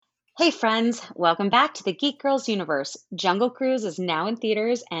Hey friends, welcome back to the Geek Girls universe. Jungle Cruise is now in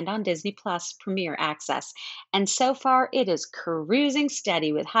theaters and on Disney Plus Premier Access. And so far, it is cruising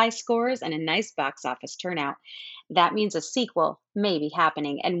steady with high scores and a nice box office turnout. That means a sequel may be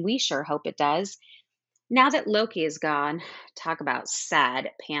happening, and we sure hope it does. Now that Loki is gone, talk about sad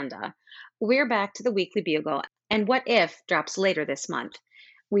panda. We're back to the Weekly Bugle, and What If drops later this month.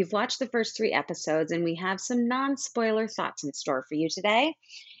 We've watched the first three episodes, and we have some non spoiler thoughts in store for you today.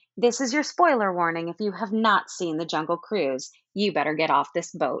 This is your spoiler warning. If you have not seen The Jungle Cruise, you better get off this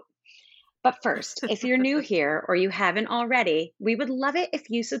boat. But first, if you're new here or you haven't already, we would love it if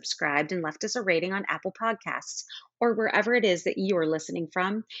you subscribed and left us a rating on Apple Podcasts or wherever it is that you're listening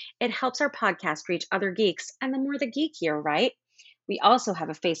from. It helps our podcast reach other geeks, and the more the geekier, right? We also have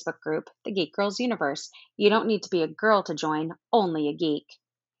a Facebook group, the Geek Girls Universe. You don't need to be a girl to join, only a geek.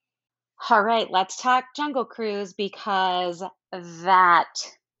 All right, let's talk Jungle Cruise because that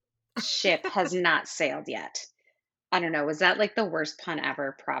ship has not sailed yet. I don't know. Was that like the worst pun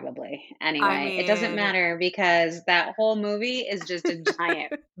ever? Probably. I Anyway, it doesn't mean, matter because that whole movie is just a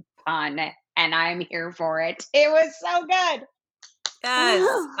giant pun and I'm here for it. It was so good. yes.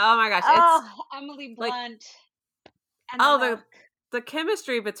 Oh my gosh, it's Oh, Emily like Blunt and The oh Rock. the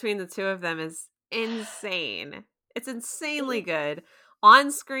chemistry between the two of them is insane. It's insanely It, good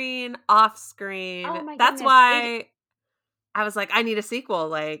on screen, off oh screen. my That's goodness. It, why I was like, I need a sequel,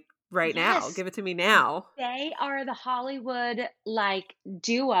 like right now. yes, Give it to me now. they are the Hollywood like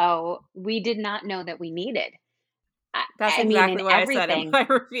duo we did not know that we needed. I, That's I mean, in exactly what I said in everything. my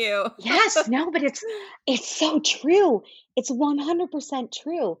review. Yes, no, but it's so true. It's 100%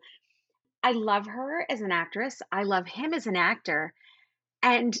 true. I love her as an actress. I love him as an actor.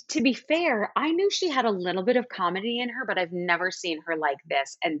 And to be fair, I knew she had a little bit of comedy in her, but I've never seen her like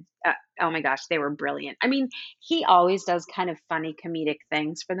this. And oh my gosh, they were brilliant. I mean, he always does kind of funny comedic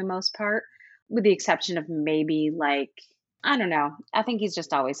things for the most part, with the exception of maybe like, I don't know. I think he's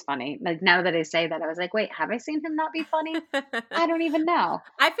just always funny. Like now that I say that, I was like, wait, have I seen him not be funny? I don't even know.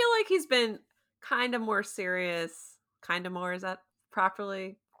 I feel like he's been kind of more serious. Kind of more, is that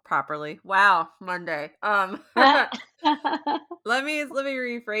properly? Properly. Wow, Monday. Let me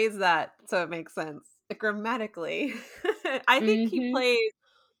rephrase that so it makes sense grammatically. I think he hmm plays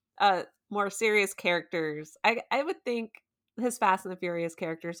more serious characters. I would think his Fast and the Furious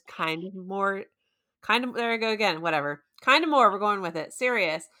characters kind of there I go again, whatever. Kind of more, we're going with it.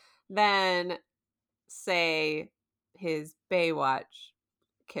 Serious than say his Baywatch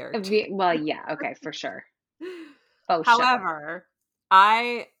character. Well, yeah, okay, for sure. For sure. However,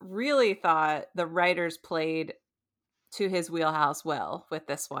 I really thought the writers played to his wheelhouse well with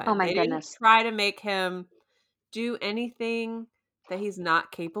this Oh one. my They didn't goodness. try to make him do anything that he's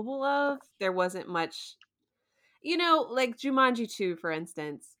not capable of. There wasn't much, like Jumanji 2, for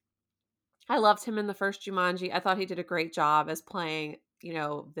instance. I loved him in the first Jumanji. I thought he did a great job as playing,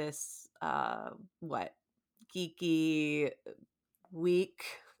 this what geeky, weak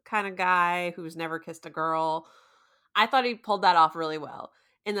kind of guy who's never kissed a girl. I thought he pulled that off really well.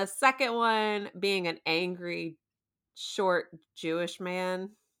 In the second one, being an angry, short Jewish man,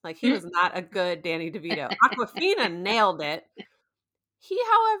 like he was not a good Danny DeVito. Aquafina nailed it. He,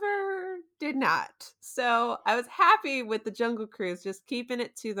 however, did not. So I was happy with the Jungle Cruise, just keeping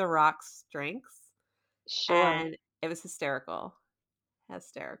it to The Rock's strengths. Sure. And it was hysterical.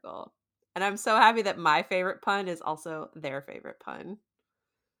 Hysterical. And I'm so happy that my favorite pun is also their favorite pun.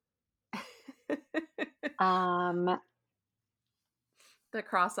 Um, The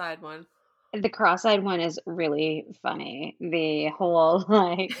cross-eyed one. the cross-eyed one is really funny. The whole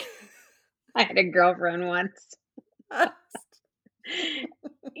like I had a girlfriend once.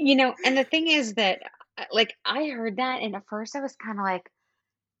 And the thing is that like I heard that and at first I was kind of like,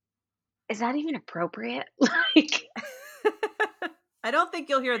 is that even appropriate? Like I don't think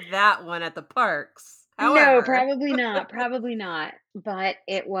you'll hear that one at the parks. no, However, probably not. Probably not. But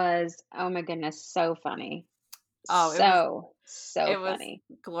it was, oh my goodness, so funny. oh, it was So it was funny.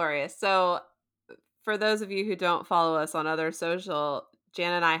 glorious. So, for those of you who don't follow us on other social,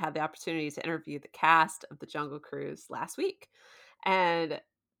 Jan and I had the opportunity to interview the cast of the Jungle Cruise last week. And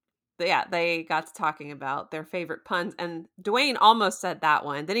yeah, they got to talking about their favorite puns. And Dwayne almost said that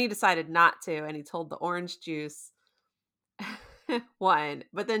one. Then he decided not to, and he told the orange juice one.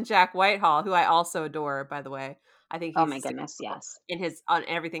 But then Jack Whitehall, who I also adore, by the way, I think Oh he's my goodness, hysterical yes. in his on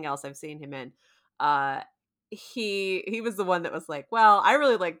everything else I've seen him in. Uh he was the one that was like, well, I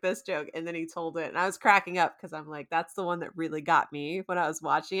really like this joke, and then he told it and I was cracking up because I'm like, that's the one that really got me when I was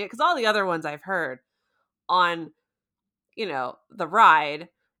watching it, because all the other ones I've heard on the ride,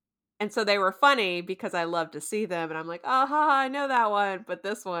 And so they were funny because I love to see them, and I'm like, "Oh, haha, I know that one." But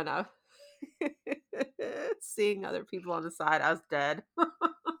this one, I seeing other people on the side, I was dead.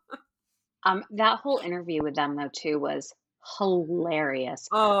 That whole interview with them though too was hilarious.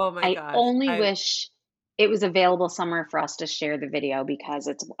 Oh my I gosh. only wish it was available somewhere for us to share the video because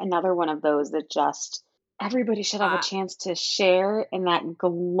it's another one of those that just everybody should have a Uh, chance to share in that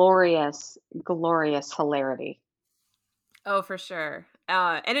glorious, glorious hilarity. oh, for sure.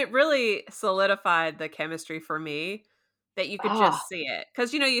 And it really solidified the chemistry for me that you could Oh, just see it.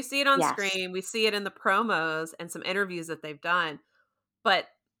 Because, you see it on yes. screen, we see it in the promos and some interviews that they've done. But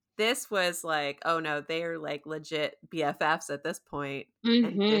this was like, oh no, they are like legit BFFs at this point,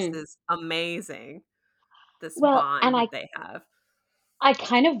 and this Hmm. is amazing. This Well, and bond I that they have. I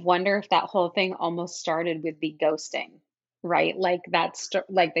kind of wonder if that whole thing almost started with the ghosting, right? Like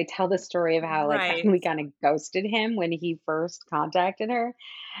like they tell the story of how like Right. Emily kind of ghosted him when he first contacted her,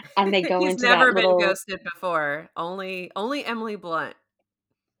 and they go He's into that never been little, ghosted before. Only Emily Blunt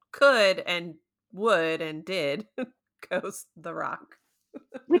could and would and did ghost The Rock.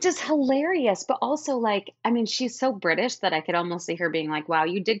 which is hilarious, but also like, I mean, she's so British that I could almost see her being like, "Wow,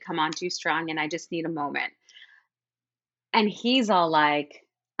 you did come on too strong, and I just need a moment." And he's all like,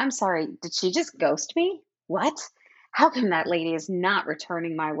 "I'm sorry, did she just ghost me? What? How come that lady is not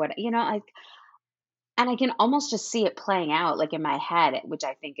returning my what?" Like, and I can almost just see it playing out like in my head, which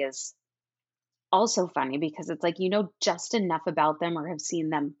I think is also funny because it's like you know just enough about them or have seen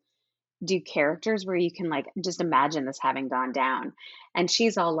them do characters where you can like just imagine this having gone down. And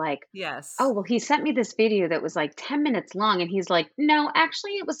she's all like, "Oh, Yes. well, he sent me this video that was like 10 minutes long." And he's like, "No,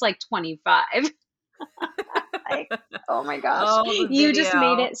 actually, it was like 25." Like, oh my gosh, Oh, the you just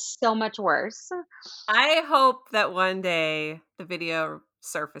made video. it so much worse. I hope that one day the video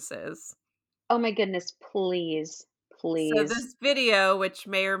surfaces. Oh my goodness, please, So please. this video, which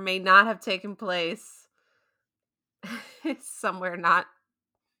may or may not have taken place somewhere not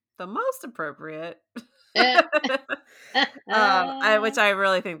the most appropriate. Eh. Which I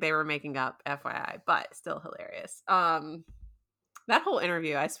really think they were making up, FYI, but still hilarious. That whole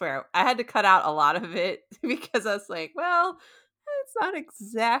interview, I swear, I had to cut out a lot of it because I was like, well, it's not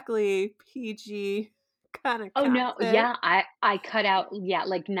exactly PG kind of Oh, no, content. yeah, I cut out, yeah,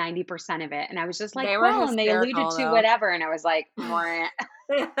 like 90% of it, and I was just like, They were "Well," and they alluded hysterical to though. whatever, and I was like, "Mwah."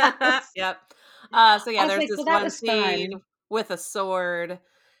 I was Yep. So I yeah, was there's like, this "Well, that one was scene fun." with a sword,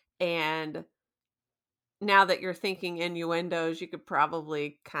 and now that you're thinking innuendos, you could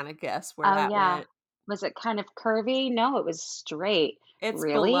probably kind of guess where Oh, that yeah. went. Was it kind of curvy? No, it was straight. It's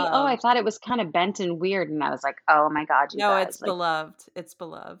Really? Oh, I beloved. thought it was kinda bent and weird, and I was like, "Oh my god, you No, it's guys." Like, beloved. It's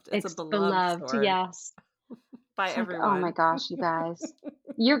beloved. It's a it's beloved beloved, sword yes. by It's like, "Oh my everyone. gosh, you guys.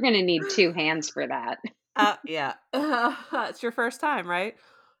 You're gonna need 2 hands for that." Yeah. It's your first time, right?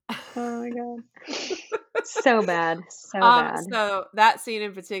 Oh my god. So bad, so bad. So that scene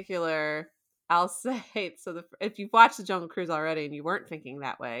in particular, I'll say, so if you've watched The Jungle Cruise already and you weren't thinking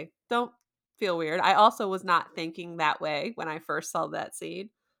that way, don't feel weird. I also was not thinking that way when I first saw that scene.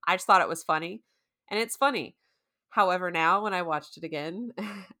 I just thought it was funny, and it's funny. However, now when I watched it again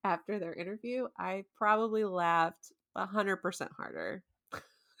after their interview, I probably laughed 100% harder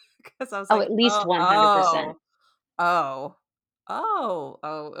because I was Oh, like, at least "Oh, 100%. oh, oh,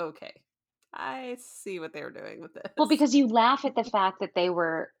 oh, okay. I see what they were doing with Well, this." because you laugh at the fact that they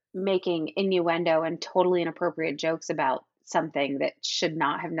were making innuendo and totally inappropriate jokes about something that should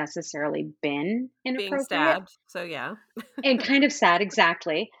not have necessarily been Being inappropriate stabbed, so yeah. and kind of sad,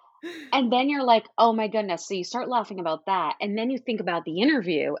 exactly. And then you're like, "Oh my goodness." So you start laughing about that, and then you think about the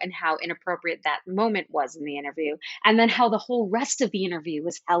interview and how inappropriate that moment was in the interview, and then how the whole rest of the interview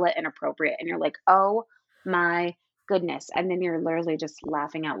was hella inappropriate, and you're like, "Oh my goodness." And then you're literally just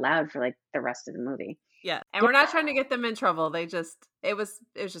laughing out loud for, like, the rest of the movie. Yeah, and Yeah. we're not trying to get them in trouble, they just it was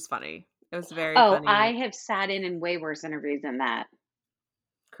just funny. It was very Oh, I funny. have sat in way worse interviews than that.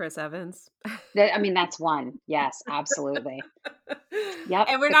 Chris Evans. I mean, that's one. Yes, absolutely. Yep,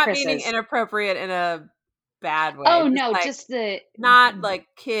 And we're the not meaning Chris's. inappropriate in a bad way, Oh, just, no, like, just the not, like,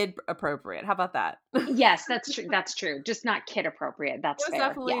 kid appropriate, how about that? yes, that's true, just not kid appropriate, that's It was fair,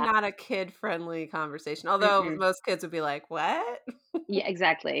 definitely yeah. not a kid-friendly conversation, although Mm-mm. most kids would be like, "What?" Yeah,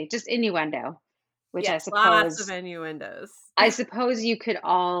 exactly, just innuendo, which Yes, lots of innuendos. I suppose you could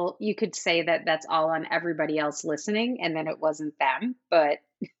say that that's all on everybody else listening, and then it wasn't them, but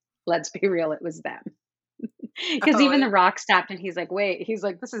let's be real, it was them. Because Oh, even The Rock stopped and he's like, "Wait," he's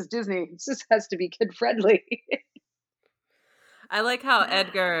like, "This is Disney, this has to be kid friendly." I like how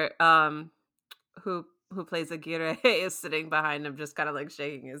Edgar, who plays Aguirre is sitting behind him just kinda, like,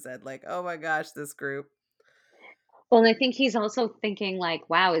 shaking his head like, "Oh my gosh, this group." Well, and I think he's also thinking like,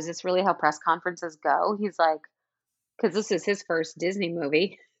 "Wow, is this really how press conferences go?" He's like, because this is his first Disney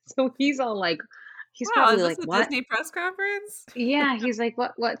movie. So he's all like he's Wow, probably is this like, a "What?" Disney press conference? Yeah, he's like,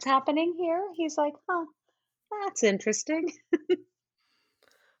 what's happening here?" He's like, "Huh, that's interesting."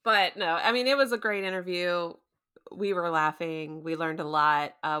 But no, I mean, it was a great interview. We were laughing. We learned a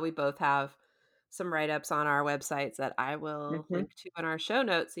lot. We both have some write ups on our websites that I will Mhm. link to in our show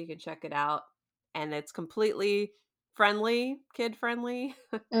notes so you can check it out. And it's completely friendly, kid friendly.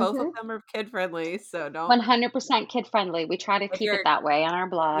 Both of Mhm. them are kid friendly. So don't, 100% kid friendly. We try to if keep it you're, that way on our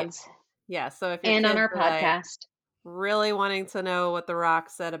yeah, blogs yeah. So if your and on kids our are like podcast. really wanting to know what The Rock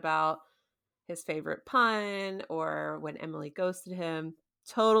said about his favorite pun or when Emily ghosted him,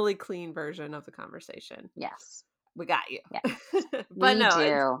 totally clean version of the conversation. Yes. We got you. Yes. But We no,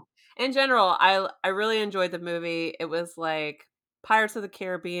 do. in general, I really enjoyed the movie. It was like Pirates of the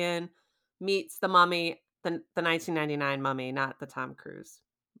Caribbean meets the Mummy, the 1999 Mummy, not the Tom Cruise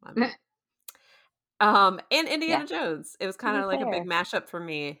Mummy. And Yeah, Indiana Jones. It was to kind be of like a big fair. mashup for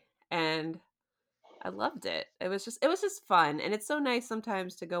me, and I loved it. It was just fun, and it's so nice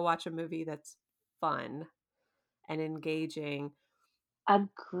sometimes to go watch a movie that's fun and engaging.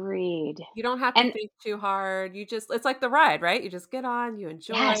 Agreed. You don't have to And think too hard. It's like the ride, right? You just get on, you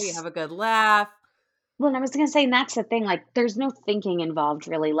enjoy, you yes. have a good laugh. Well, and I was gonna say, and that's the thing, like, there's no thinking involved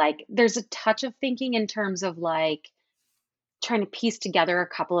really, like, there's a touch of thinking in terms of, like, trying to piece together a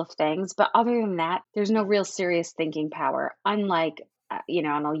couple of things, but other than that, there's no real serious thinking power, unlike, and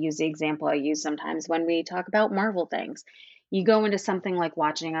I'll use the example I use sometimes when we talk about Marvel things. You go into something like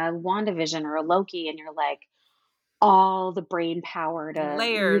watching a WandaVision or a Loki, and you're like, all the brain power to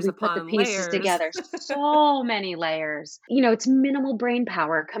Layers really put the upon pieces layers. together. So many layers. It's minimal brain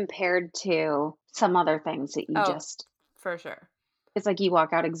power compared to some other things that you Oh, just for sure. it's like you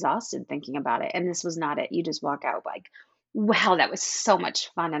walk out exhausted thinking about it. And this was not it. You just walk out like, wow, that was so much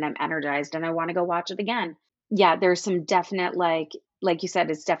fun and I'm energized and I want to go watch it again. Yeah, there's some definite like you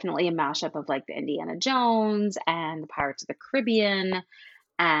said, it's definitely a mashup of like the Indiana Jones and the Pirates of the Caribbean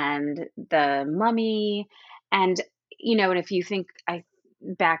and the Mummy. And and if you think I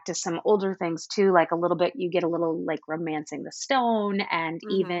back to some older things too, like a little bit you get a little like Romancing the Stone and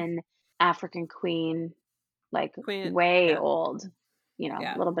Mhm. even African Queen, like Queen, way yeah, old, a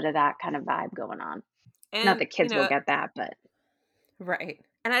yeah. little bit of that kind of vibe going on. Not And, that kids will get that, but right.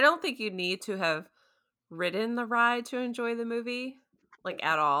 And I don't think you need to have ridden the ride to enjoy the movie, like,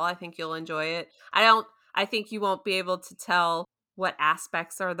 at all. I think you'll enjoy it. I think you won't be able to tell what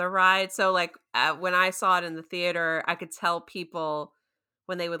aspects are the ride. So, like, when I saw it in the theater, I could tell people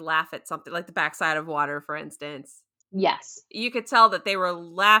when they would laugh at something, like the backside of water, for instance. yes. You could tell that they were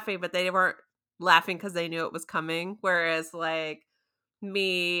laughing, but they weren't laughing because they knew it was coming, whereas, like,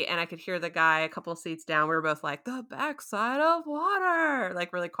 me and I could hear the guy a couple seats down, we were both like, "The backside of water,"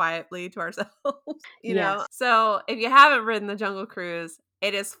 like, really quietly to ourselves, you know? Yes. So, if you haven't ridden the Jungle Cruise,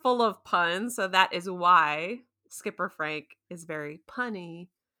 it is full of puns, so that is why Skipper Frank is very punny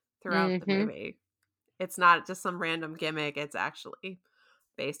throughout the Mhm. movie. It's not just some random gimmick, it's actually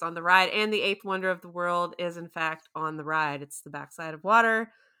based on the ride, and the eighth wonder of the world is, in fact, on the ride. It's the backside of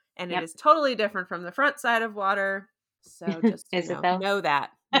water, and it Yep. is totally different from the front side of water. So just, Is it though? know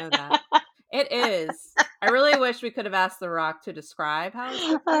that. Know that. It is. I really wish we could have asked The Rock to describe how it's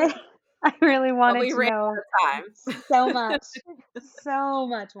different, I I really but wanted we to ran know out of time. so much. So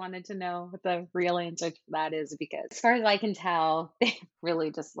much wanted to know what the real answer to that is because as far as I can tell, they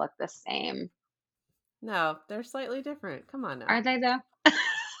really just look the same. No, they're slightly different. Come on Are now. they though?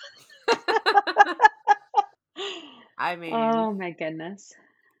 I mean, Oh my goodness.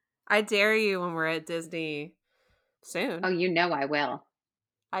 I dare you when we're at Disney Oh, soon. I will.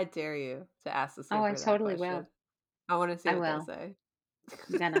 I dare you to ask the Oh, I skipper that totally will. question. I want to see I what they will. say.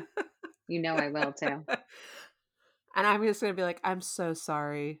 I'm gonna. I will too. And I'm just gonna be like, I'm so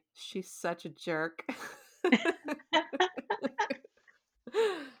sorry. She's such a jerk.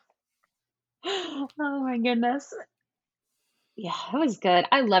 Oh my goodness. Yeah, it was good.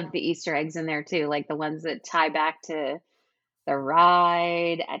 I loved the Easter eggs in there too, like the ones that tie back to the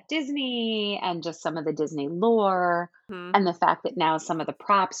ride at Disney and just some of the Disney lore. Hmm. And the fact that now some of the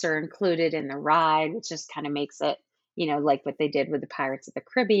props are included in the ride, which just kind of makes it, like what they did with the Pirates of the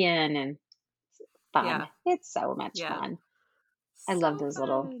Caribbean and fun. Yeah. It's so much Yeah. fun. I love So those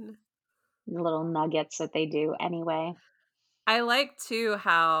fun. little nuggets that they do anyway. I like too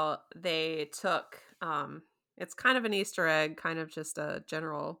how they took it's kind of an Easter egg, kind of just a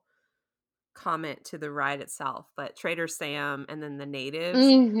general comment to the ride itself, but Trader Sam and then the natives,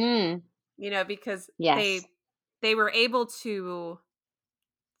 Mhm. because Yes. they were able to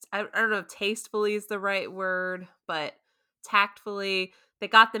I don't know if tastefully is the right word, but tactfully, they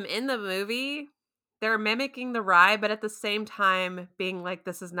got them in the movie. They're mimicking the ride, but at the same time being like,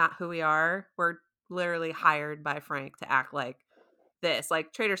 this is not who we are. We're literally hired by Frank to act like this.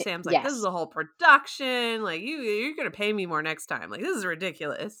 Like Trader Sam's like, this is Yes. a whole production. Like you're gonna pay me more next time. Like this is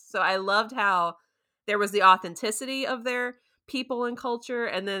ridiculous. So I loved how there was the authenticity of their people and culture,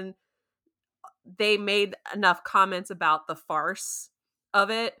 and then they made enough comments about the farce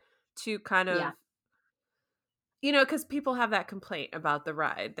of it to kind Yeah. of, you know, because people have that complaint about the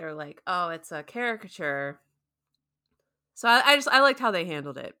ride. They're like, oh, it's a caricature. So I liked how they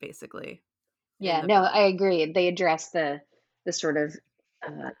handled it basically in Yeah. the No, film. I agree. They address the sort of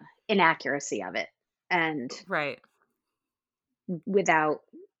uh, inaccuracy of it, and Right. without,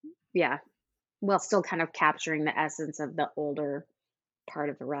 yeah, while still kind of capturing the essence of the older part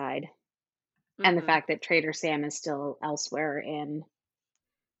of the ride, and the Mm-hmm. fact that Trader Sam is still elsewhere in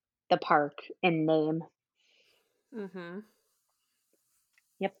the park in name. Mm-hmm.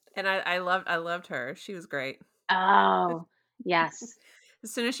 Yep. And I loved her. She was great. Oh, yes.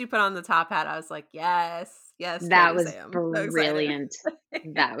 As soon as she put on the top hat, I was like, yes, yes, That Trader was Sam. So excited. brilliant.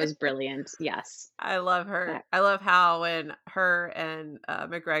 That was brilliant. Yes. I love her. That I love how when her and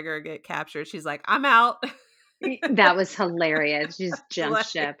McGregor get captured, she's like, I'm out. that was hilarious. She just jumped Like,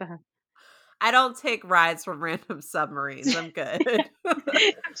 ship. I don't take rides from random submarines. I'm good.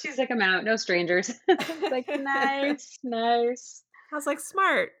 She's like, "I'm out, no strangers." I was like, I "Nice, nice." was like,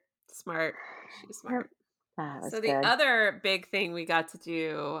 smart, smart. She's Yep. smart. That was So the good. other big thing we got to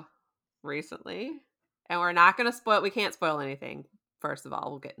do recently, and we're not going to spoil, we can't spoil anything. First of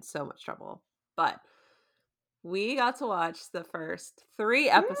all, we'll get in so much trouble. But we got to watch the first 3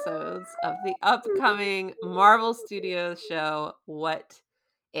 episodes of the upcoming Marvel Studios show, What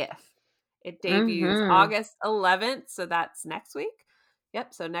If? It debuts Mhm. August 11th, so that's next week.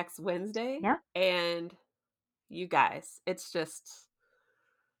 Yep, so next Wednesday. Yep. And you guys, it's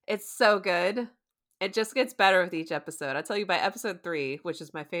so good. It just gets better with each episode. I tell you, by episode 3, which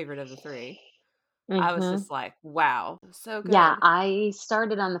is my favorite of the 3, I was Mhm. just like, wow, so Yeah, good. I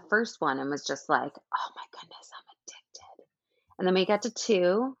started on the first one and was just like, "Oh my goodness, I'm addicted." And then we got to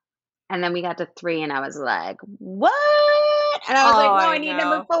 2, and then we got to 3, and I was like, "What?" And I was like, Oh, "No, I I need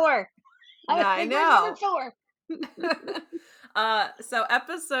number know. 4." I No, was I like, "Where's number know. 4?" So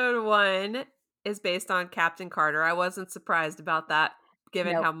episode 1 is based on Captain Carter. I wasn't surprised about that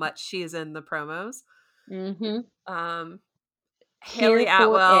given how Nope. much she's in the promos. Mhm. Um Haley Here for it.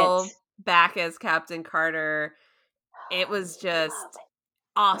 Atwell back as Captain Carter. It was Love just her.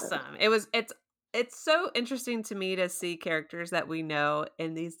 awesome. It's so interesting to me to see characters that we know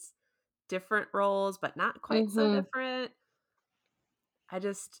in these different roles but not quite so Mhm. different. I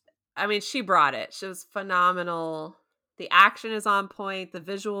just, I mean, she brought it. She was phenomenal. The action is on point. The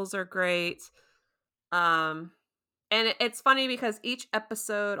visuals are great. Um, and it's funny because each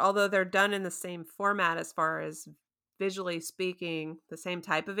episode, although they're done in the same format as far as visually speaking, the same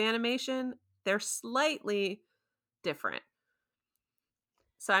type of animation, they're slightly different.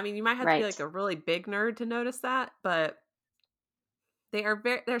 So, I mean, you might have to be Right. like a really big nerd to notice that, but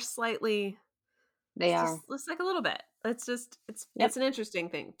they're slightly, They just are. it's like a little bit. It's Yep. an interesting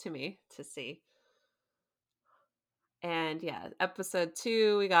thing to me to see. And yeah, episode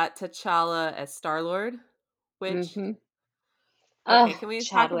 2, we got T'Challa as Star-Lord, which, Mhm. okay, Oh, can we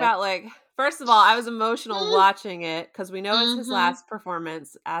talk Chadwick. about, like, first of all, I was emotional watching it because we know it's his Mhm. last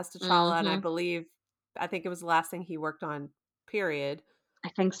performance as T'Challa, and Mhm. I think it was the last thing he worked on, period. I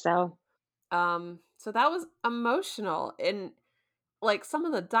think so. So that was emotional, and, like, some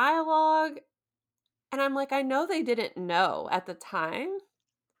of the dialogue, and I'm like, I know they didn't know at the time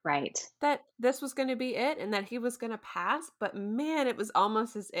Right. that this was gonna be it and that he was gonna pass, but man, it was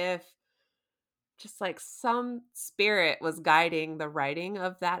almost as if just like some spirit was guiding the writing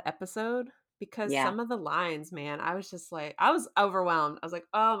of that episode, because Yeah. some of the lines, man, I was just like, I was overwhelmed. I was like,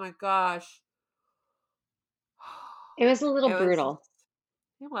 oh my gosh. It was a little It was just, brutal.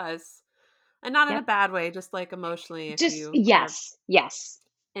 it was. And not in a Yep. bad way, just like emotionally, if Just you are yes. Yes.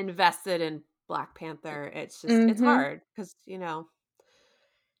 invested in Black Panther, it's Mhm. hard because,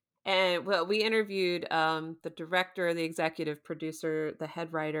 and well, we interviewed the director, the executive producer, the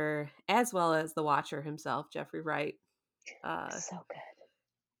head writer, as well as the watcher himself, Jeffrey Wright. Uh, So good.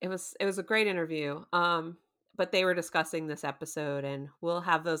 it was a great interview. But they were discussing this episode, and we'll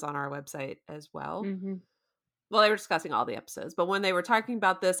have those on our website as well. Mhm. Well, they were discussing all the episodes, but when they were talking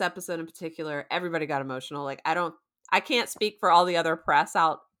about this episode in particular, everybody got emotional. Like, I can't speak for all the other press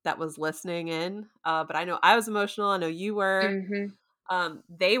out that was listening in, but I know I was emotional. I know you were. Mhm.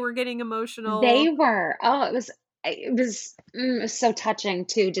 They were getting They emotional. were. Oh, it was. it was so touching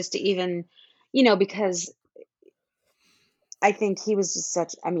too, just to even, because I think he was just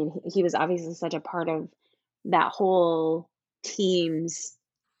such. I mean, he was obviously such a part of that whole team's,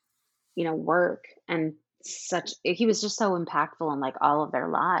 work, and he was just so impactful in like all of their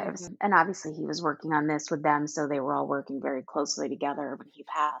lives. Mhm. And obviously he was working on this with them, so they were all working very closely together when he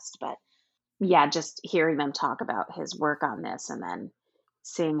passed. But yeah, just hearing them talk about his work on this and then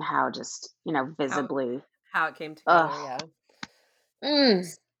seeing how just, How visibly, how it came ugh. together, yeah. Mm,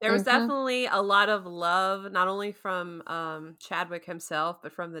 There was mhm, definitely a lot of love, not only from, Chadwick himself,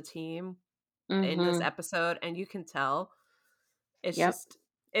 but from the team in this mhm. episode, and you can tell. It's Yep. just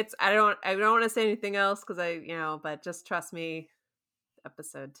I don't wanna say anything else because but just trust me,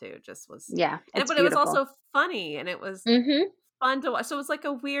 episode 2 just was Yeah, and it's but it was beautiful. also funny, and it was Mhm. fun to watch. So it was like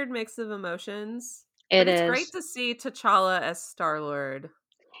a weird mix of emotions, but It it's great is. to see T'Challa as Star-Lord.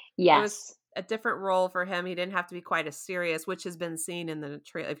 It was Yes. a different role for him. He didn't have to be quite as serious, which has been seen in the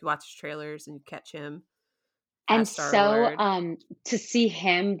if you watch trailers and you catch him And as so, Star-Lord. to see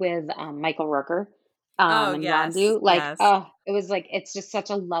him with, Michael Rooker, Oh, and yes, Yondu, like, yes. oh, it was like it's just such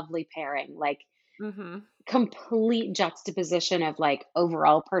a lovely pairing, like, Mhm. complete juxtaposition of, like,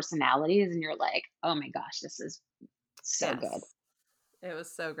 overall personalities, and you're like, "Oh my gosh, this is so good." Yes. It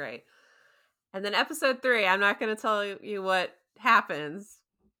was so great. And then episode 3, I'm not gonna tell you what happens,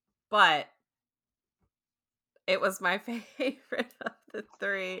 but it was my favorite of the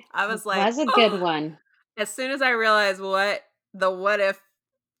 3. I It was like, was a good "Oh," one. as soon as I realized what if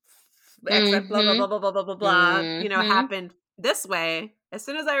except blah, blah, blah, Mhm. blah, blah, blah, blah, blah, Mhm. happened this way, as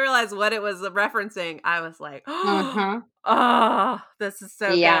soon as I realized what it was referencing, I was like, Uh-huh. "Oh, this is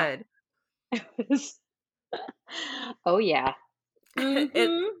so Yeah. good." Oh, yeah.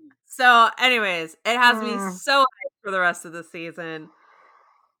 It Mhm. so anyways, it has me Mm. so hyped for the rest of the season.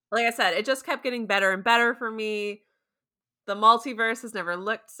 Like I said, it just kept getting better and better for me. The multiverse has never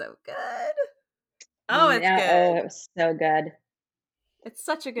looked so good. Oh, it's Yeah, oh, good. it was so good. It's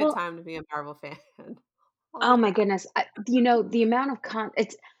such a good Well, time to be a Marvel fan. oh Holy my crap. goodness, the amount of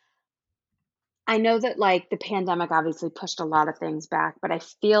I know that, like, the pandemic obviously pushed a lot of things back, but I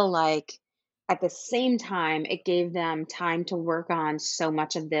feel like at the same time, it gave them time to work on so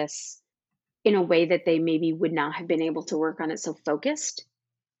much of this in a way that they maybe would not have been able to work on it so focused,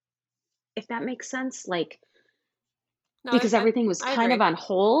 if that makes sense? Like, No, because everything was I kind of agree. on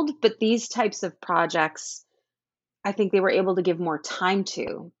hold, but these types of projects, I think they were able to give more time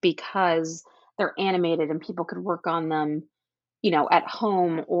to because they're animated and people could work on them, at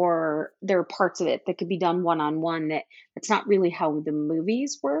home, or there are parts of it that could be done one on one that's not really how the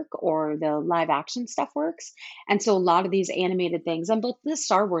movies work or the live action stuff works. And so a lot of these animated things, and both the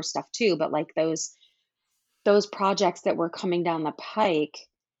Star Wars stuff too, but like those projects that were coming down the pike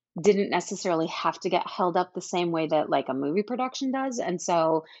didn't necessarily have to get held up the same way that like a movie production does. And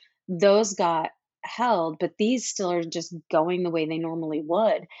so those got held, but these still are just going the way they normally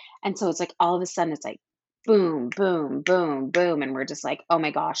would. And so it's like all of a sudden it's like boom, boom, boom, boom. And we're just like, oh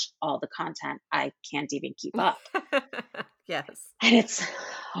my gosh, all the content. I can't even keep up. Yes, And it's,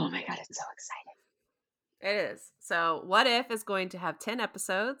 oh my God, it's so it is. So, What If is going to have 10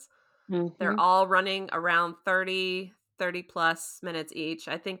 episodes. exciting. They're all running around 30 plus minutes each.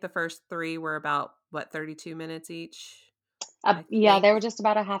 I think the first 3 were about, 32 minutes each, I Yeah, think. they were just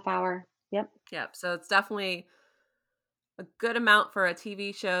about a half hour. Yep. Yep, so it's definitely a good amount for a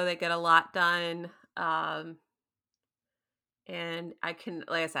TV show. They get a lot done, and like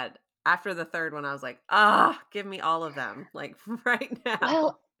I said, after the 3rd one, I was like, "Ah, give me all of them, like, right now."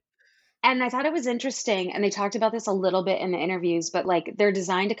 Well, and I thought it was interesting, and they talked about this a little bit in the interviews, but like they're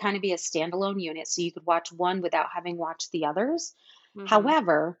designed to kind of be a standalone unit, so you could watch one without having watched the others. Mhm.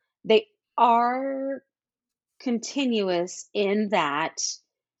 However, they are continuous in that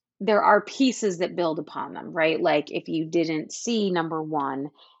there are pieces that build upon them, right? Like if you didn't see number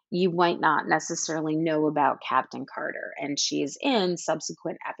one, you might not necessarily know about Captain Carter, and she is in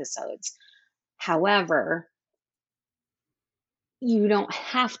subsequent episodes. However, you don't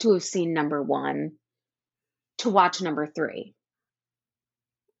have to have seen number one to watch number three.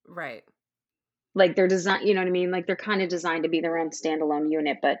 Right. Like they're designed, you know what I mean? Like they're kind of designed to be their own standalone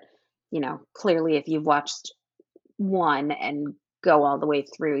unit, but clearly if you've watched one and go all the way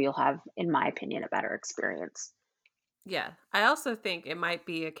through, you'll have, in my opinion, a better experience. Yeah. I also think it might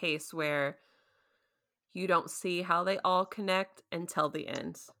be a case where you don't see how they all connect until the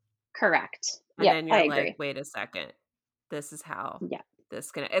end. Correct. And Yep, then I you're like, agree. "Wait a second. This is how Yeah.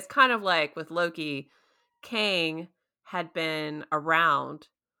 this gonna." It's kind of like with Loki, Kang had been around,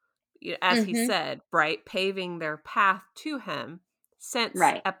 as he Mhm. said, right, paving their path to him since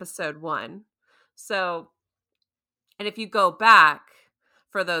Right. episode 1. So, And if you go back,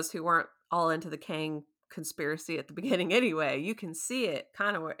 for those who weren't all into the Kang conspiracy at the beginning anyway, you can see it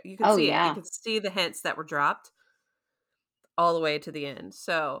kind of, you can Oh, see it. You yeah. can see the hints that were dropped all the way to the end.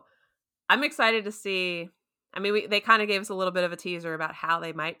 So I'm excited to see. I mean, they kind of gave us a little bit of a teaser about how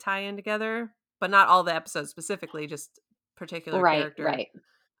they might tie in together, but not all the episodes specifically, just particular Right, character. right.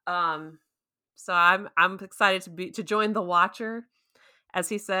 So I'm excited to join the Watcher. As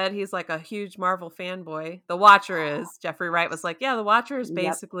he said, he's like a huge Marvel fanboy. The Watcher is. Jeffrey Wright was like, yeah, the Watcher is Yep.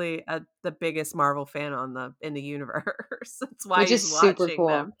 basically the biggest Marvel fan in the universe. That's why Which he's is super watching cool.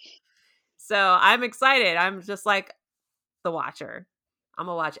 them. So I'm excited. I'm just like the Watcher. I'm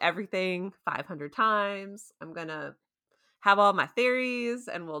gonna watch everything 500 times. I'm gonna have all my theories,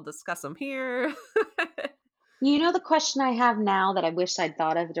 and we'll discuss them here. You know the question I have now that I wish I'd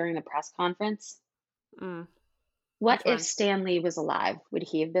thought of during the press conference? Mm, What which if one? Stan Lee was alive? Would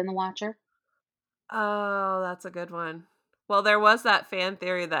he have been the Watcher? Oh, that's a good one. Well, there was that fan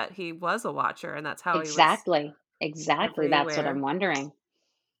theory that he was a Watcher, and that's how he was Exactly. Exactly. That's what I'm everywhere. wondering.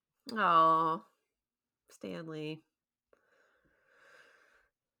 Oh, Stanley.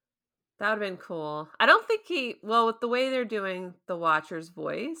 That would have been cool. I don't think well, with the way they're doing the Watcher's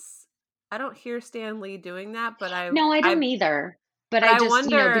voice, I don't hear Stan Lee doing that, No, I don't either. But but I I just,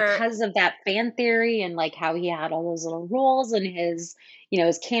 wonder. because of that fan theory and like how he had all those little roles and his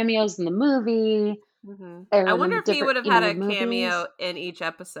cameos in the movie or I in wonder the if he different, would have had the a movies, cameo in each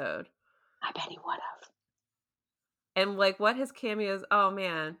episode. I bet he would have. And like what his cameos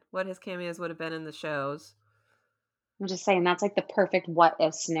would have been in the shows. I'm just saying that's like the perfect what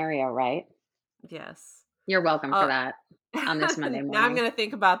if scenario, right? Yes. You're welcome for Uh, that on this Monday now I'm morning. gonna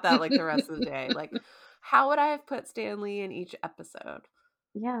think about that like the rest of the day. Like, how would I have put Stan Lee in each episode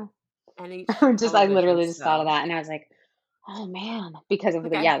Yeah. and each I television literally just thought of show? that and I was like, oh man, because of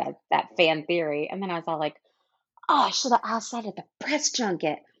Okay. that fan theory. And then I was all like, oh, I should have asked that at the press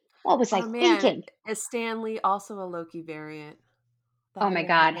junket. What was I Oh man, thinking? is Stan Lee also a Loki variant? That Oh would my have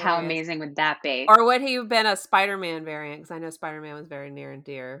been God, how hilarious. amazing would that be? Or would he have been a Spider-Man variant? Because I know Spider-Man was very near and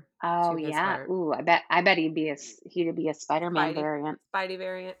dear Oh to his yeah. heart. Ooh, I bet he'd be a Spider-Man Spidey, variant. Spidey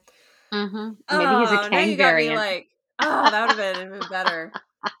variant. Or maybe he's a Oh, now you Kang got me variant. like, oh, that would have been even better.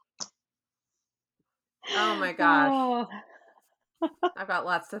 Oh my gosh. Oh, I've got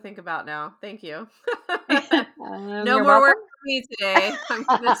lots to think about now. Thank you. No you're more work welcome. for me today. I'm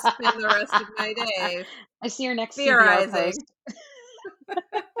going to spend the rest of my day I see your next CBR theorizing. post.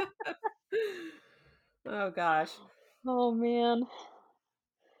 Oh gosh. Oh man,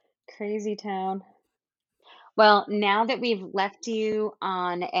 crazy town. Well, now that we've left you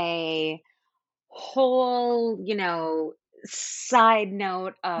on a whole, side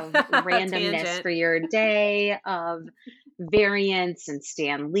note of randomness Tangent. for your day, of variants and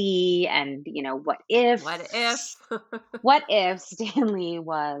Stan Lee, and What if? what if Stan Lee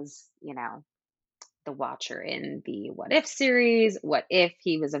was, the Watcher in the What If series? What if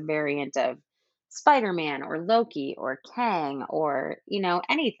he was a variant of Spider-Man or Loki or Kang or,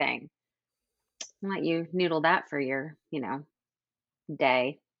 anything? I'll let you noodle that for your,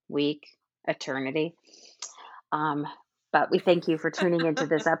 day, week, eternity. Um, but we thank you for tuning into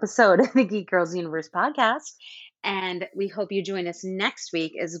this episode of the Geek Girls Universe podcast. And we hope you join us next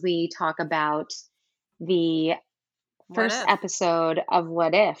week as we talk about the What first if? episode of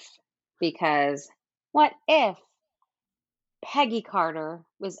What If. Because what if Peggy Carter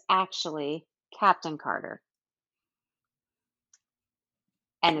was actually Captain Carter?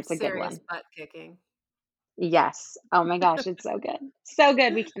 And Some it's a good serious one. butt kicking. Yes. Oh my gosh, it's so good. So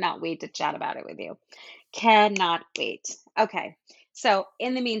good. We cannot wait to chat about it with you. Cannot wait. Okay. So,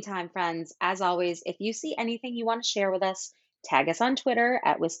 in the meantime, friends, as always, if you see anything you want to share with us, tag us on Twitter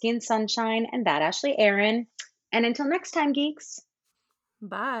at Whiskey and Sunshine and that Ashley Aaron. And until next time, geeks.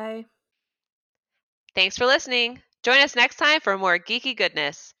 Bye. Thanks for listening. Join us next time for more geeky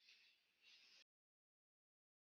goodness.